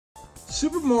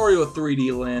Super Mario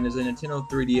 3D Land is a Nintendo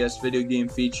 3DS video game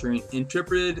featuring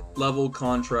intrepid level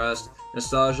contrast,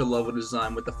 nostalgia level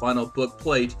design with the final book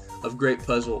plate of great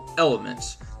puzzle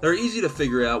elements that are easy to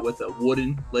figure out with a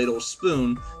wooden ladle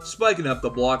spoon, spiking up the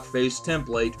block face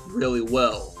template really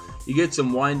well. You get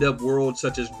some wind-up worlds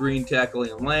such as green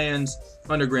tackling lands,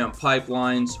 underground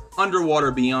pipelines, underwater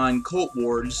beyond cult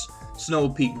wards, snow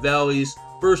peak valleys,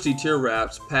 bursty tear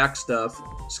wraps, pack stuff,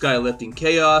 skylifting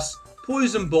chaos,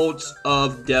 poison bolts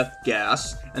of death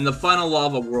gas, and the final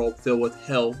lava world filled with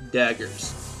hell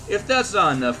daggers. If that's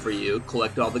not enough for you,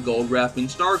 collect all the gold wrapping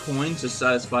star coins to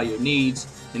satisfy your needs,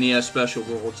 and you have special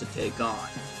worlds to take on.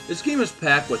 This game is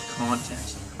packed with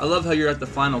content. I love how you're at the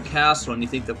final castle and you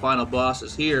think the final boss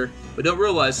is here, but don't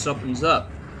realize something's up,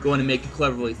 going to make you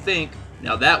cleverly think,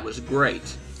 now that was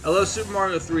great. I love Super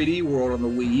Mario 3D World on the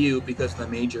Wii U because of the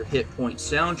major hit point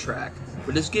soundtrack,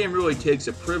 but this game really takes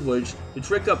a privilege to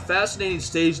trick up fascinating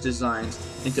stage designs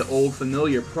into old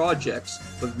familiar projects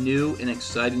with new and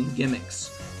exciting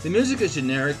gimmicks. The music is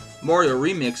generic Mario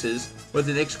remixes with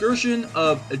an excursion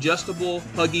of adjustable,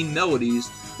 hugging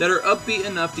melodies that are upbeat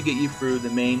enough to get you through the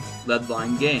main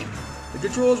lead-line game. The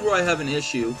controls where I have an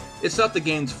issue. It's not the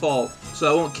game's fault,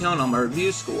 so I won't count on my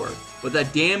review score, but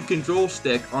that damn control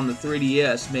stick on the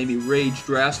 3DS made me rage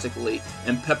drastically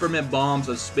and peppermint bombs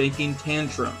of spanking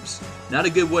tantrums. Not a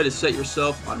good way to set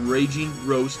yourself on raging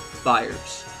roast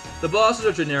fires. The bosses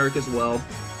are generic as well,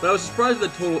 but I was surprised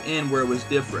at the total end where it was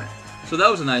different, so that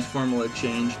was a nice formula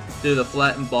change due to the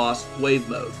flattened boss wave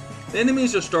mode. The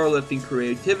enemies are star-lifting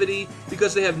creativity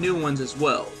because they have new ones as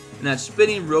well, and that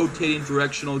spinning, rotating,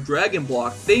 directional dragon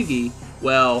block thingy,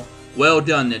 well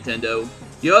done, Nintendo.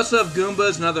 You also have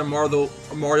Goombas and other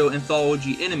Mario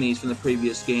Anthology enemies from the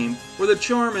previous game, where the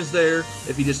charm is there,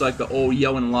 if you just like the old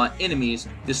yelling lot enemies,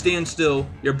 to stand still,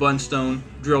 your Bunstone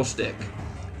drill stick.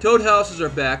 Toad houses are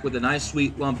back with a nice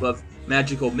sweet lump of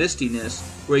magical mistiness,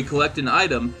 where you collect an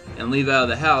item and leave out of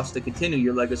the house to continue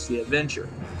your legacy adventure.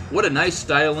 What a nice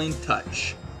styling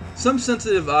touch. Some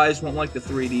sensitive eyes won't like the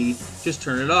 3D, just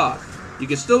turn it off. You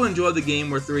can still enjoy the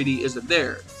game where 3D isn't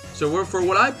there. So for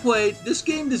what I played, this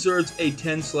game deserves a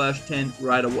 10/10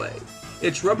 right away.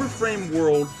 Its rubber frame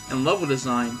world and level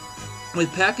design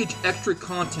with packaged extra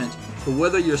content for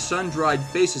whether your sun-dried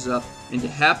faces up into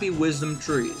happy wisdom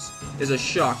trees is a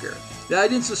shocker that I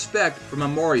didn't suspect from a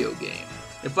Mario game.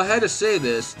 If I had to say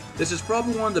this is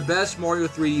probably one of the best Mario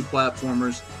 3D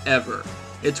platformers ever.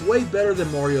 It's way better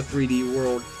than Mario 3D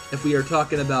World if we are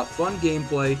talking about fun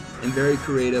gameplay and very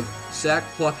creative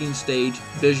sack-plucking stage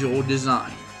visual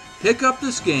design. Pick up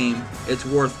this game, it's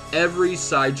worth every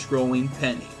side-scrolling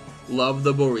penny. Love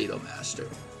the Burrito Master.